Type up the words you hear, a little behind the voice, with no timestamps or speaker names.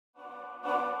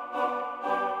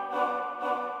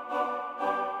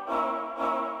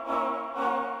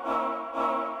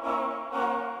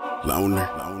Loner.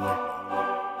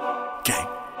 Gang.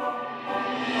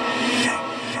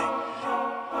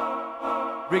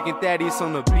 Rick and Thaddeus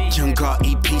on the beat. Young girl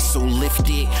EP so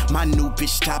lifted. My new bitch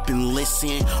stop and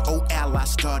listen. Oh, I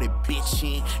started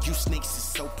bitching. You snakes is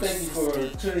so persistent. Thank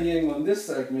you for tuning in on this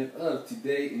segment of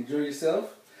Today Enjoy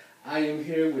Yourself. I am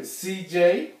here with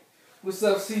CJ. What's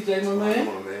up, CJ, my man?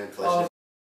 Come on, man. Pleasure.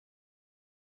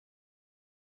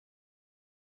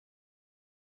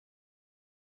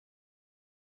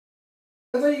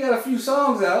 I know you got a few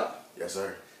songs out. Yes,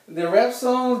 sir. They're rap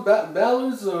songs,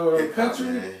 ballads, or Hip-hop, country?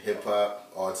 man.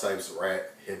 Hip-hop, all types of rap,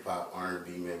 hip-hop,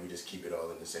 R&B, man. We just keep it all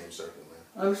in the same circle, man.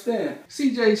 I understand.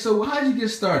 CJ, so how'd you get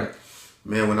started?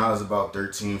 Man, when I was about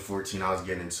 13, 14, I was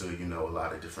getting into, a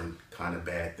lot of different kind of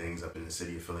bad things up in the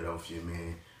city of Philadelphia,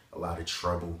 man. A lot of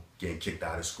trouble, getting kicked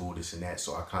out of school, this and that.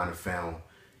 So I kind of found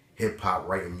hip-hop,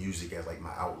 writing music as like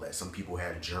my outlet. Some people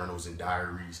had journals and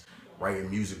diaries. Writing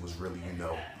music was really,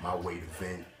 my way to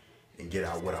vent and get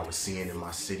out what I was seeing in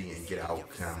my city and get out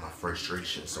kind of my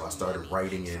frustration. So I started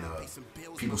writing, and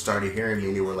people started hearing me,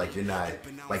 and they were like, you're not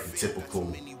like the typical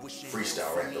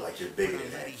freestyle rapper, like you're bigger than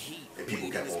that. And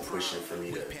people kept on pushing for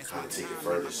me to kind of take it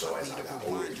further. So as I got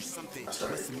older, I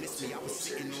started taking it a little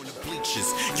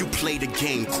serious. You play the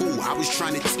game cool. I was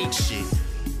trying to teach shit.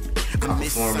 I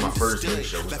performed my first big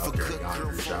show was out there in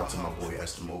Yonkers. Shout out to my boy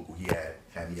Estimogul. He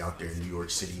had me out there in New York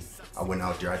City. I went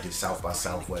out there, I did South by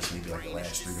Southwest maybe like the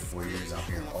last 3 to 4 years out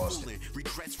here in Austin.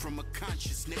 Regrets from a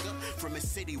conscious nigga, from a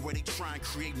city where they try and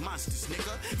create monsters,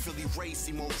 nigga. Philly race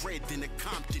seem more red than a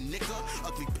Compton, nigga.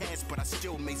 Ugly past, but I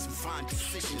still made some fine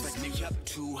decisions. Like nigga up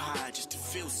too high just to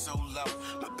feel so low.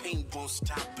 My pain won't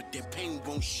stop, but their pain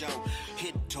won't show.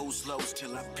 Hit those lows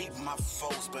till I beat my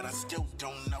foes, but I still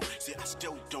don't know. See, I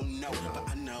still don't know, but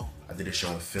I know. I did a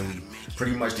show in Philly,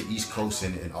 pretty much the East Coast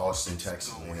in Austin,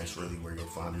 Texas, man. That's really where you'll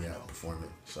find me out performing.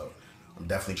 So I'm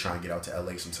definitely trying to get out to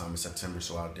LA sometime in September.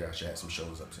 So out there, I should have some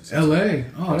shows up. LA?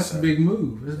 Oh, that's a big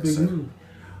move. That's a big move.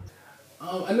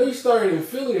 I know you started in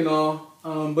Philly and all,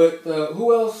 but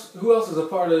who else is a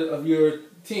part of your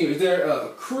team? Is there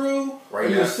a crew? Are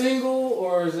you a single,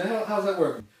 or is it, how's that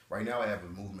working? Right now, I have a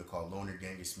movement called Loner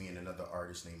Gang. It's me and another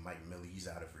artist named Mike Millie. He's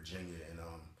out of Virginia, and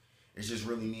it's just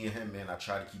really me and him, man. I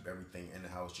try to keep everything in the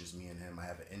house, just me and him. I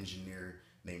have an engineer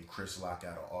named Crxsh out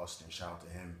of Austin. Shout out to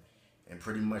him. And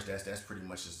pretty much that's pretty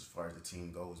much as far as the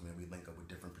team goes, man. We link up with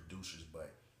different producers,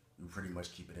 but we pretty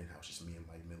much keep it in house. Just me and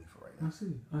Mike Millie for right now.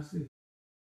 I see.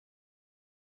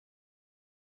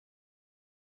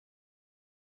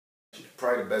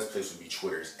 Probably the best place would be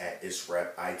Twitter's at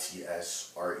itsrep,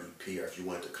 ITSREP, or if you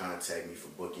wanted to contact me for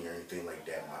booking or anything like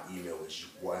that, my email is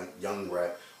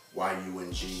youngrep,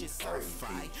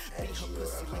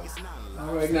 YUNGREP@gmail.com.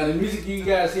 All right, now the music you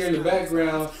guys hear in the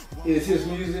background is his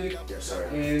music. Yes, sir.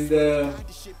 And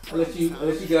I'll let you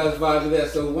guys vibe to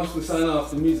that. So once we sign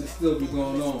off, the music still be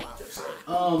going on. Yes, sir.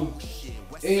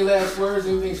 Any last words?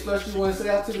 Anything special you want to say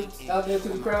out there to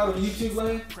the crowd of YouTube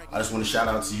land? I just want to shout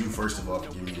out to you first of all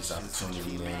for giving me this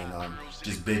opportunity, man. And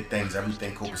just big things.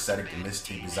 Everything Copacetic, the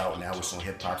mixtape is out now. It's on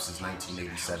hip hop since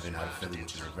 1987 out of Philly,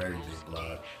 which is a very big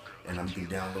blog. And you can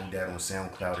download that on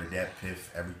SoundCloud or that Piff,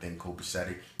 everything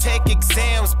Copacetic. Take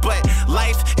exams, but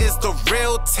life is the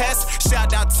real test.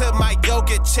 Shout out to my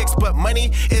yoga chicks, but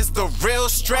money is the real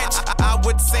stretch. I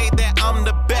would say that I'm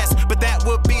the best, but that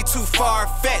would be too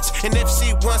far-fetched. And if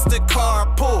she wants to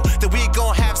carpool, then we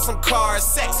gon' have some car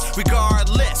sex.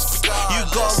 Regardless, you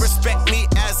gon' respect me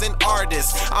as an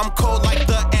artist. I'm cold like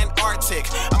the Antarctic.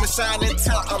 I'ma shine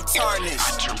until I'm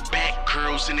tarnished. I turn back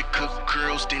girls into cook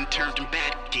girls, then turn them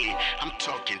back again. I'm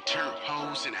talking turn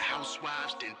hoes and the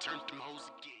housewives, then turn them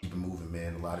hoes again. Keep it moving,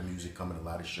 man. A lot of music coming, a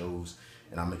lot of shows,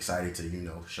 and I'm excited to,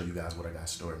 show you guys what I got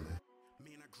stored, man.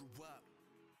 Man, I grew up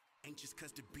anxious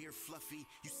cause the beer fluffy.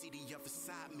 You see the other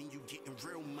side, mean you getting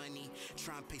real money.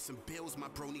 Try and pay some bills, my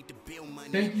bro need the bill money.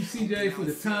 Thank you, CJ, for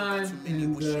the time,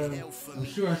 and I'm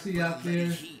sure I see you out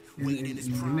there. And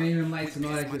the naming lights and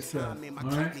all that good stuff.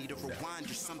 Alright?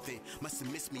 Must have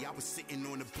missed me, I was sitting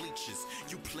on the bleachers.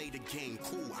 You played the game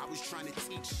cool, I was trying to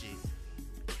teach shit.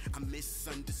 I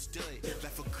misunderstood.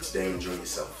 Stay enjoy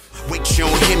yourself. Wait, you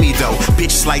don't hear me though.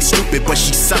 Bitch like stupid, but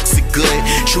she sucks it good.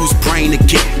 Choose brain to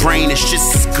get brain, it's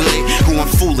just as good. Who I'm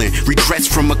fooling? Regrets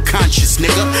from a conscious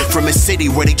nigga. From a city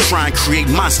where they try and create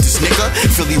monsters, nigga.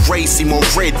 Philly race seem more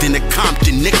red than a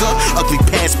Compton, nigga. Ugly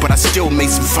past, but I still made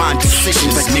some fine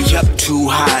decisions. Like nigga up too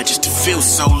high just to feel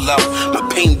so low. My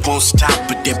pain won't stop,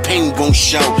 but their pain won't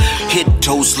show. Hit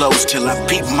those lows till I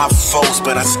beat my foes,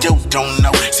 but I still don't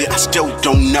know. See, I still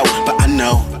don't know. But I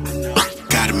know,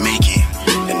 gotta make it,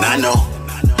 and I know,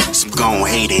 some gon'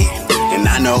 hate it, and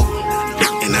I know,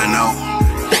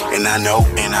 and I know,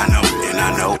 and I know, and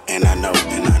I know, and I know,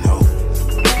 and I know.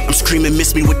 I'm screaming,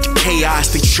 miss me with the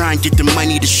chaos. They try and get the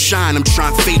money to shine. I'm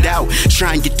trying to fade out,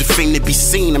 try and get the fame to be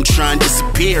seen. I'm trying to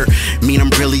disappear. Mean I'm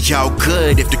really all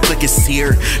good if the click is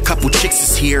here. Couple chicks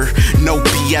is here. No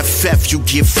BFF, you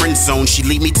get friend zone. She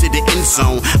lead me to the end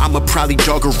zone. I'ma probably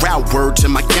dog her out. Word to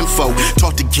my kinfo.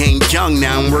 Talk the game young,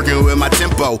 now I'm working with my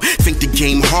tempo. Think the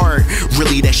game hard,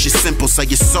 really that shit simple. Sell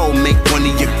your soul, make one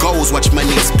of your goals. Watch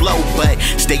money explode, but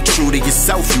stay true to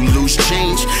yourself. You lose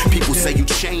change. People say you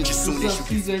change as soon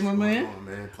as you. My man.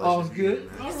 All's good.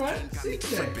 Alright,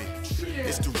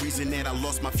 It's the reason that I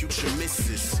lost my future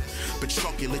missus. But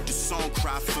chocolate, the song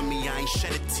cry for me. I ain't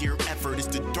shed a tear ever. It's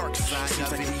the dark side.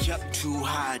 Seems like we up too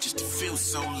high just to feel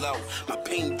so low. My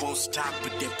pain won't stop,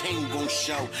 but that pain won't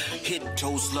show. Hit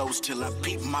those lows till I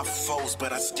beat my foes,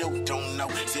 but I still don't know.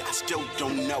 See, I still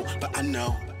don't know, but I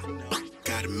know.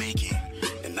 Gotta make it,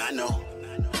 and I know.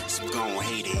 Some gon'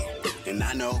 hate it, and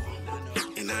I know,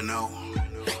 and I know.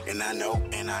 And I know,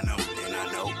 and I know, and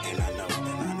I know, and I know,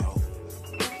 and I know.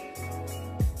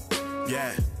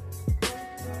 Yeah.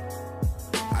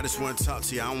 I just want to talk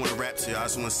to you. I don't want to rap to you. I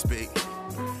just want to speak.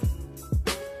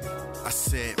 I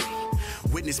said,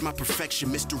 witness my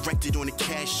perfection, misdirected on a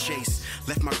cash chase.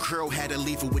 Left my girl, had to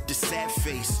leave her with the sad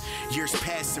face. Years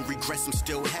pass and regrets I'm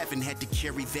still having. Had to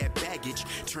carry that baggage,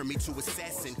 turn me to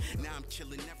assassin. Now I'm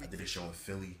killing everything. I did a show in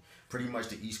Philly. Pretty much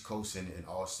the East Coast and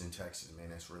Austin, Texas, man.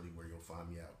 That's really where you'll find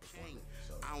me out performing.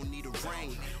 So. I don't need a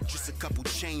ring, just a couple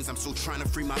chains. I'm still trying to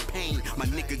free my pain. My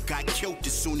nigga got killed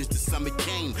as soon as the summer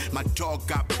came. My dog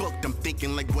got booked. I'm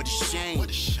thinking like, what a shame.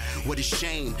 What a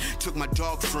shame. Took my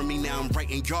dog from me. Now I'm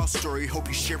writing y'all story. Hope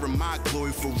you sharing my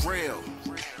glory for real.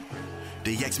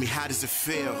 They ask me, how does it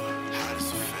feel?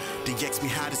 They ask me,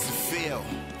 how does it feel?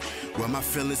 Well, my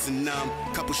feelings are numb.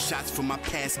 Couple shots from my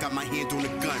past. Got my hand on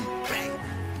a gun. Bang.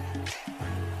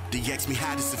 They ask me,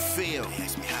 how does it feel? They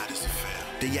ask me, how does it feel?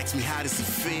 They ask me, how does it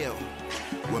feel?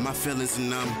 Well, my feelings are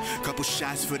numb. Couple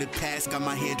shots for the past, got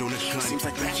my hand on a gun. Seems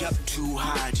like we up too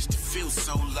high just to feel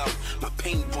so low. My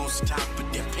pain won't stop,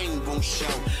 but that pain won't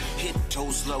show. Hit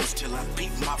those lows till I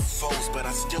beat my foes, but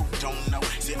I still don't know.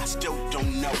 See, I still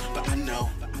don't know, but I know.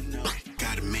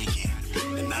 Gotta make it,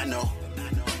 and I know.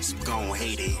 Some gon'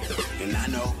 hate it, and I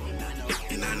know.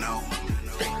 And I know.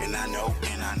 And I know,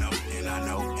 and I know, and I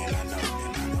know, and I know.